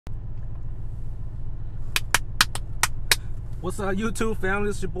What's up, YouTube family?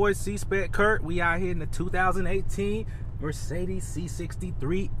 It's your boy C-Spec Kurt. We out here in the 2018 Mercedes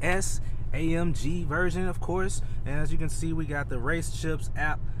C63s AMG version, of course. And as you can see, we got the Race Chips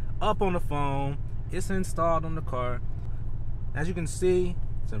app up on the phone. It's installed on the car. As you can see,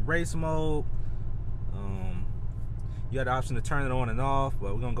 it's in race mode. You got the option to turn it on and off,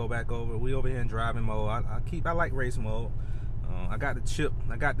 but we're gonna go back over. We over here in driving mode. I like race mode. I got the chip.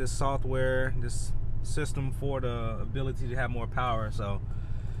 I got this software, this system for the ability to have more power. So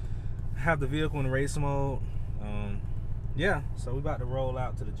I have the vehicle in race mode. Yeah, so we're about to roll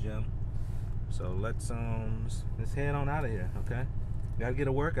out to the gym. So let's head on out of here. Okay, gotta get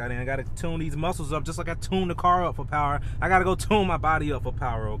a workout in. I gotta tune these muscles up just like I tune the car up for power. I gotta go tune my body up for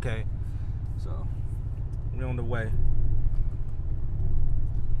power. Okay, so we're on the way.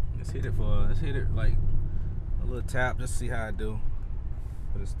 Let's hit it like a little tap, just see how I do.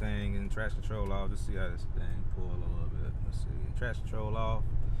 Put this thing in traction control off, just see how this thing pull a little bit. Let's see, traction control off.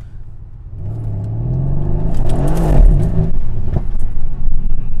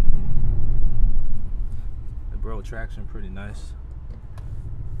 The bro traction pretty nice.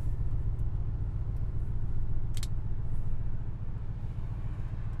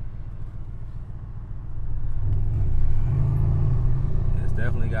 It's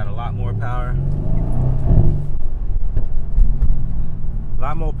definitely got a lot more power. A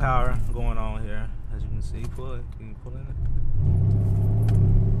lot more power going on here, as you can see. Pull it. Can you pull in it?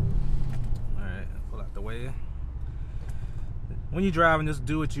 Alright, pull out the way. When you're driving, just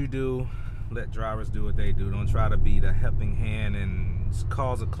do what you do. Let drivers do what they do. Don't try to be the helping hand and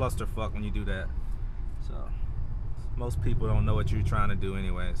cause a clusterfuck when you do that. So most people don't know what you're trying to do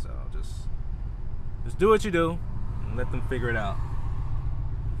anyway, so just do what you do and let them figure it out.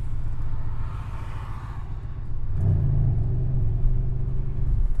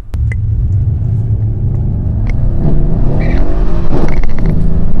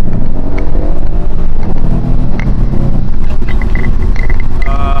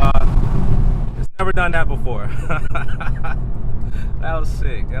 Never done that before. That was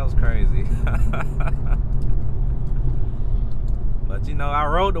sick. That was crazy. But you know, I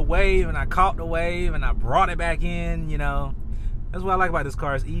rode the wave and I caught the wave and I brought it back in. You know, that's what I like about this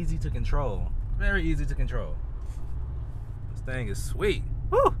car. It's easy to control. Very easy to control. This thing is sweet.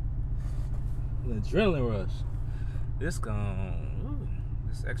 Woo! An adrenaline rush. This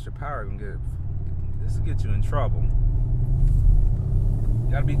extra power gonna this will get you in trouble.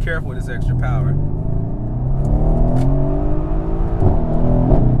 You gotta be careful with this extra power.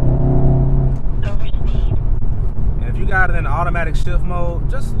 And if you got it in automatic shift mode,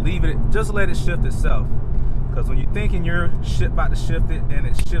 just leave it, just let it shift itself. Because when you're thinking you're about to shift it, then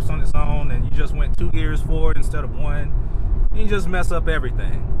it shifts on its own and you just went 2 gears forward instead of 1. And you just mess up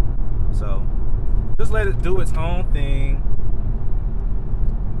everything. So just let it do its own thing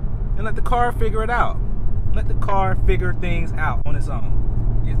and let the car figure it out. Let the car figure things out on its own.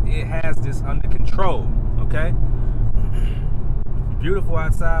 It has this under control, okay? Beautiful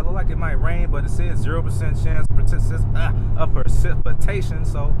outside. Look like it might rain, but it says 0% chance of precipitation,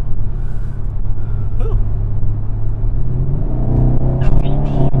 so whew.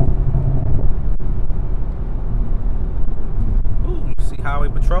 Ooh, you see highway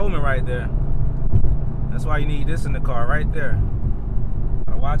patrolman right there. That's why you need this in the car right there.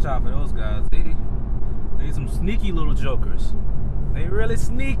 Gotta watch out for those guys. They some sneaky little jokers. They really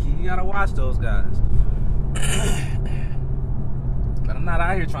sneaky. You gotta watch those guys. But I'm not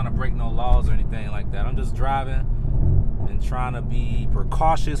out here trying to break no laws or anything like that. I'm just driving and trying to be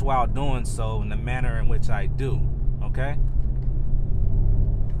precautious while doing so in the manner in which I do. Okay?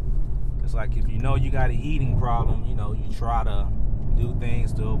 It's like if you know you got an eating problem, you know, you try to do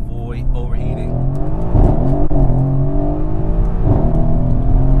things to avoid overeating.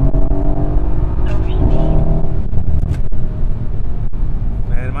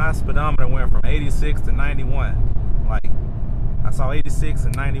 My speedometer went from 86 to 91. Like, I saw 86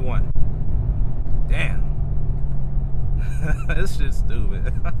 and 91. Damn. This shit's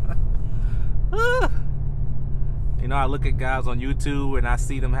stupid. You know, I look at guys on YouTube and I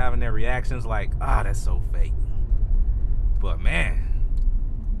see them having their reactions like, ah, that's so fake. But man,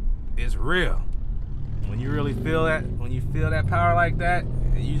 it's real. When you really feel that, when you feel that power like that,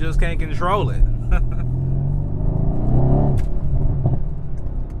 you just can't control it.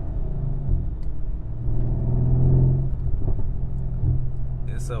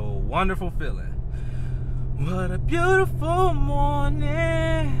 It's a wonderful feeling. What a beautiful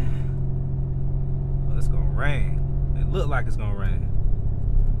morning. Oh, it's gonna rain. It looked like it's gonna rain.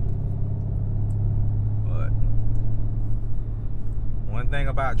 But one thing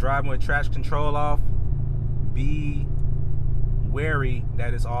about driving with traction control off, be wary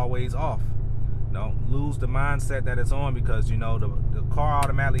that it's always off. Don't lose the mindset that it's on, because you know the car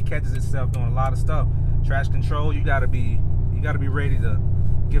automatically catches itself doing a lot of stuff. Traction control, you gotta be ready to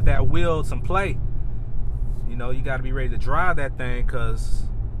give that wheel some play. You know, you gotta be ready to drive that thing, because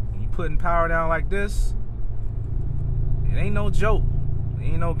when you putting power down like this, it ain't no joke. It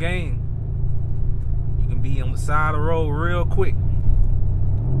ain't no game. You can be on the side of the road real quick.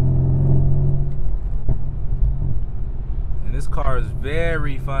 And this car is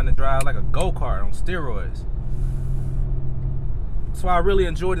very fun to drive, like a go-kart on steroids. That's why I really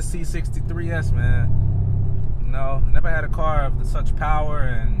enjoy the C63s, man. You know, never had a car of such power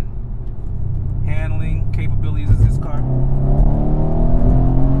and handling capabilities as this car.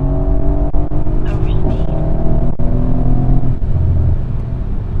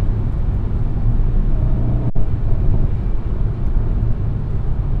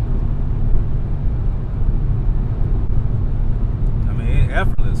 I mean,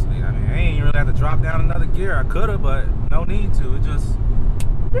 effortlessly. I mean, I ain't really have to drop down another gear. I could have, but no need to. It just,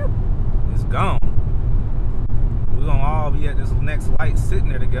 it's gone. We're gonna all be at this next light sitting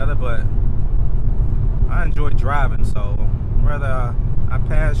there together, but I enjoy driving, so whether I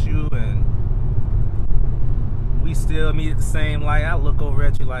pass you and we still meet at the same light, I look over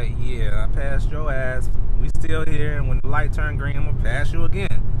at you like, yeah, I passed your ass. We still here, and when the light turn green, I'm gonna pass you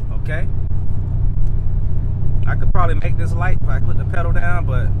again, okay? I could probably make this light if I put the pedal down,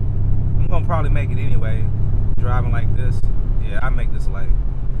 but I'm gonna probably make it anyway. Driving like this, yeah, I make this light.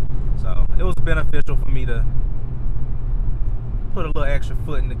 So it was beneficial for me to put a little extra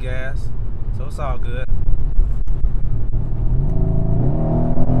foot in the gas, so it's all good.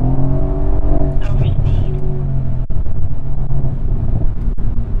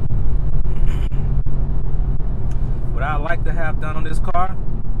 What I'd like to have done on this car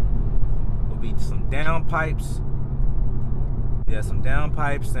would be some downpipes. Yeah, some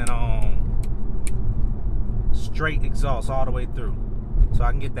downpipes and straight exhaust all the way through, so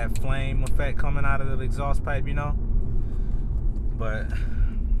I can get that flame effect coming out of the exhaust pipe, you know. But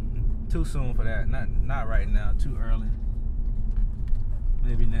too soon for that. Not right now. Too early.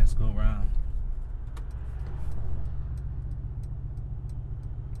 Maybe next go round.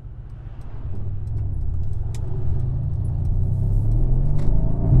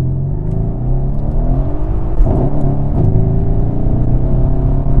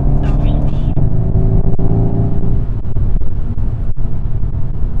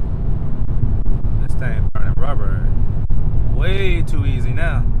 This thing burning rubber way too easy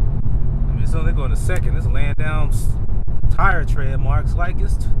now. I mean, as soon as they go in a second, it's laying down tire tread marks like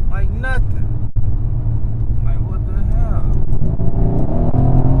it's like nothing. Like, what the hell?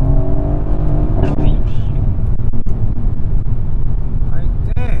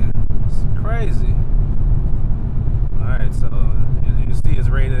 Like, damn, it's crazy. Alright, so as you can see, it's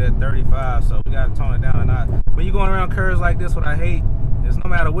rated at 35, so we gotta tone it down. And when you're going around curves like this, what I hate is no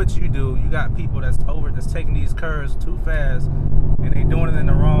matter what you do, you got people that's taking these curves too fast, and they doing it in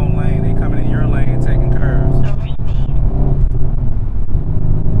the wrong lane. They coming in your lane taking curves.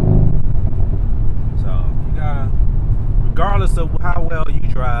 So you gotta, regardless of how well you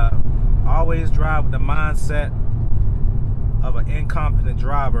drive, always drive with the mindset of an incompetent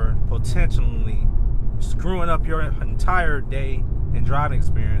driver potentially screwing up your entire day and driving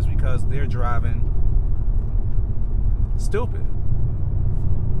experience because they're driving stupid.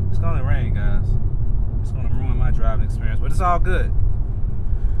 It's gonna rain, guys. It's gonna ruin my driving experience, but it's all good.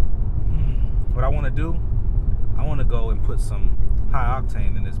 What I want to do, I want to go and put some high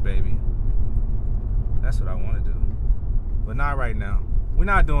octane in this baby. That's what I want to do, but not right now. We're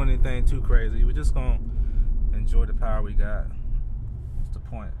not doing anything too crazy. We're just gonna enjoy the power we got. What's the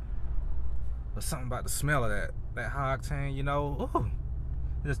point? But something about the smell of that high octane, you know, ooh,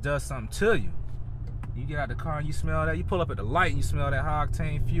 it just does something to you. You get out the car and you smell that. You pull up at the light and you smell that high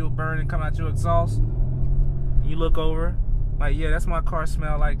octane fuel burning coming out your exhaust. And you look over, like, yeah, that's my car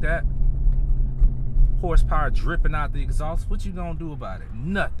smell like that. Horsepower dripping out the exhaust. What you gonna do about it?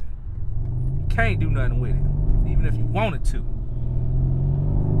 Nothing. You can't do nothing with it, even if you wanted to.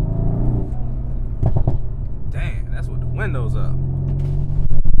 Damn, that's with the windows up.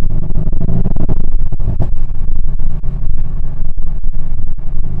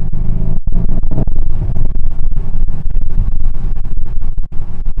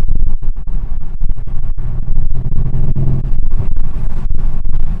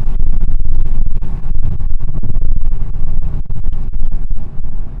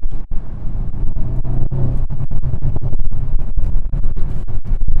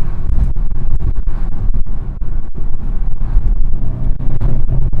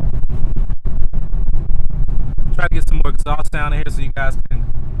 exhaust sound in here so you guys can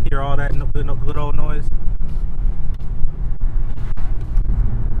hear all that good old noise.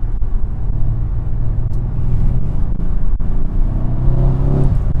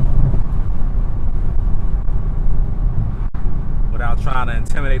 Without trying to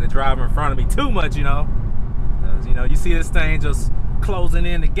intimidate the driver in front of me too much, you know. Because, you know, you see this thing just closing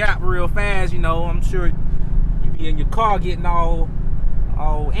in the gap real fast, you know. I'm sure you be in your car getting all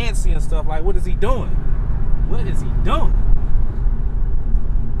antsy and stuff. Like, what is he doing? What is he doing?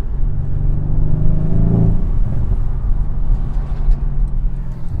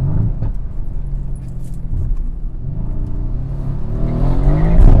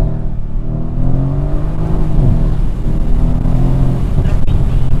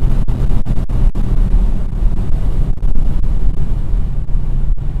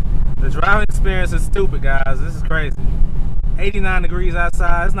 The driving experience is stupid, guys. This is crazy. 89 degrees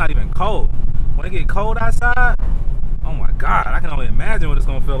outside. It's not even cold. When it get cold outside, oh my God, I can only imagine what it's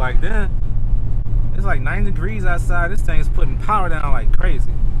gonna feel like then. It's like 90 degrees outside. This thing is putting power down like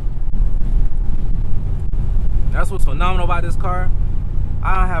crazy. That's what's phenomenal about this car.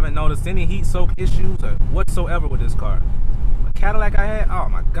 I haven't noticed any heat soak issues or whatsoever with this car. The Cadillac I had, oh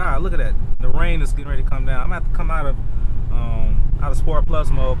my God, look at that. The rain is getting ready to come down. I'm gonna have to come out of Sport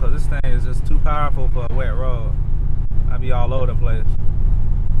Plus mode because this thing is just too powerful for a wet road. I'd be all over the place.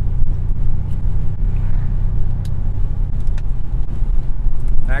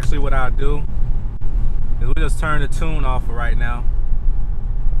 Actually, what I'll do is we just turn the tune off for right now.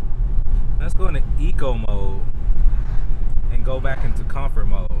 Let's go into eco mode and go back into comfort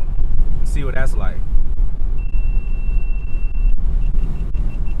mode and see what that's like.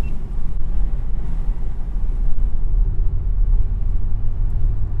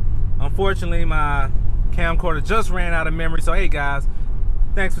 Unfortunately, my camcorder just ran out of memory. So, hey guys,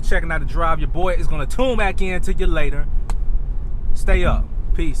 thanks for checking out the drive. Your boy is going to tune back in to you later. Stay up.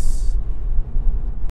 Peace.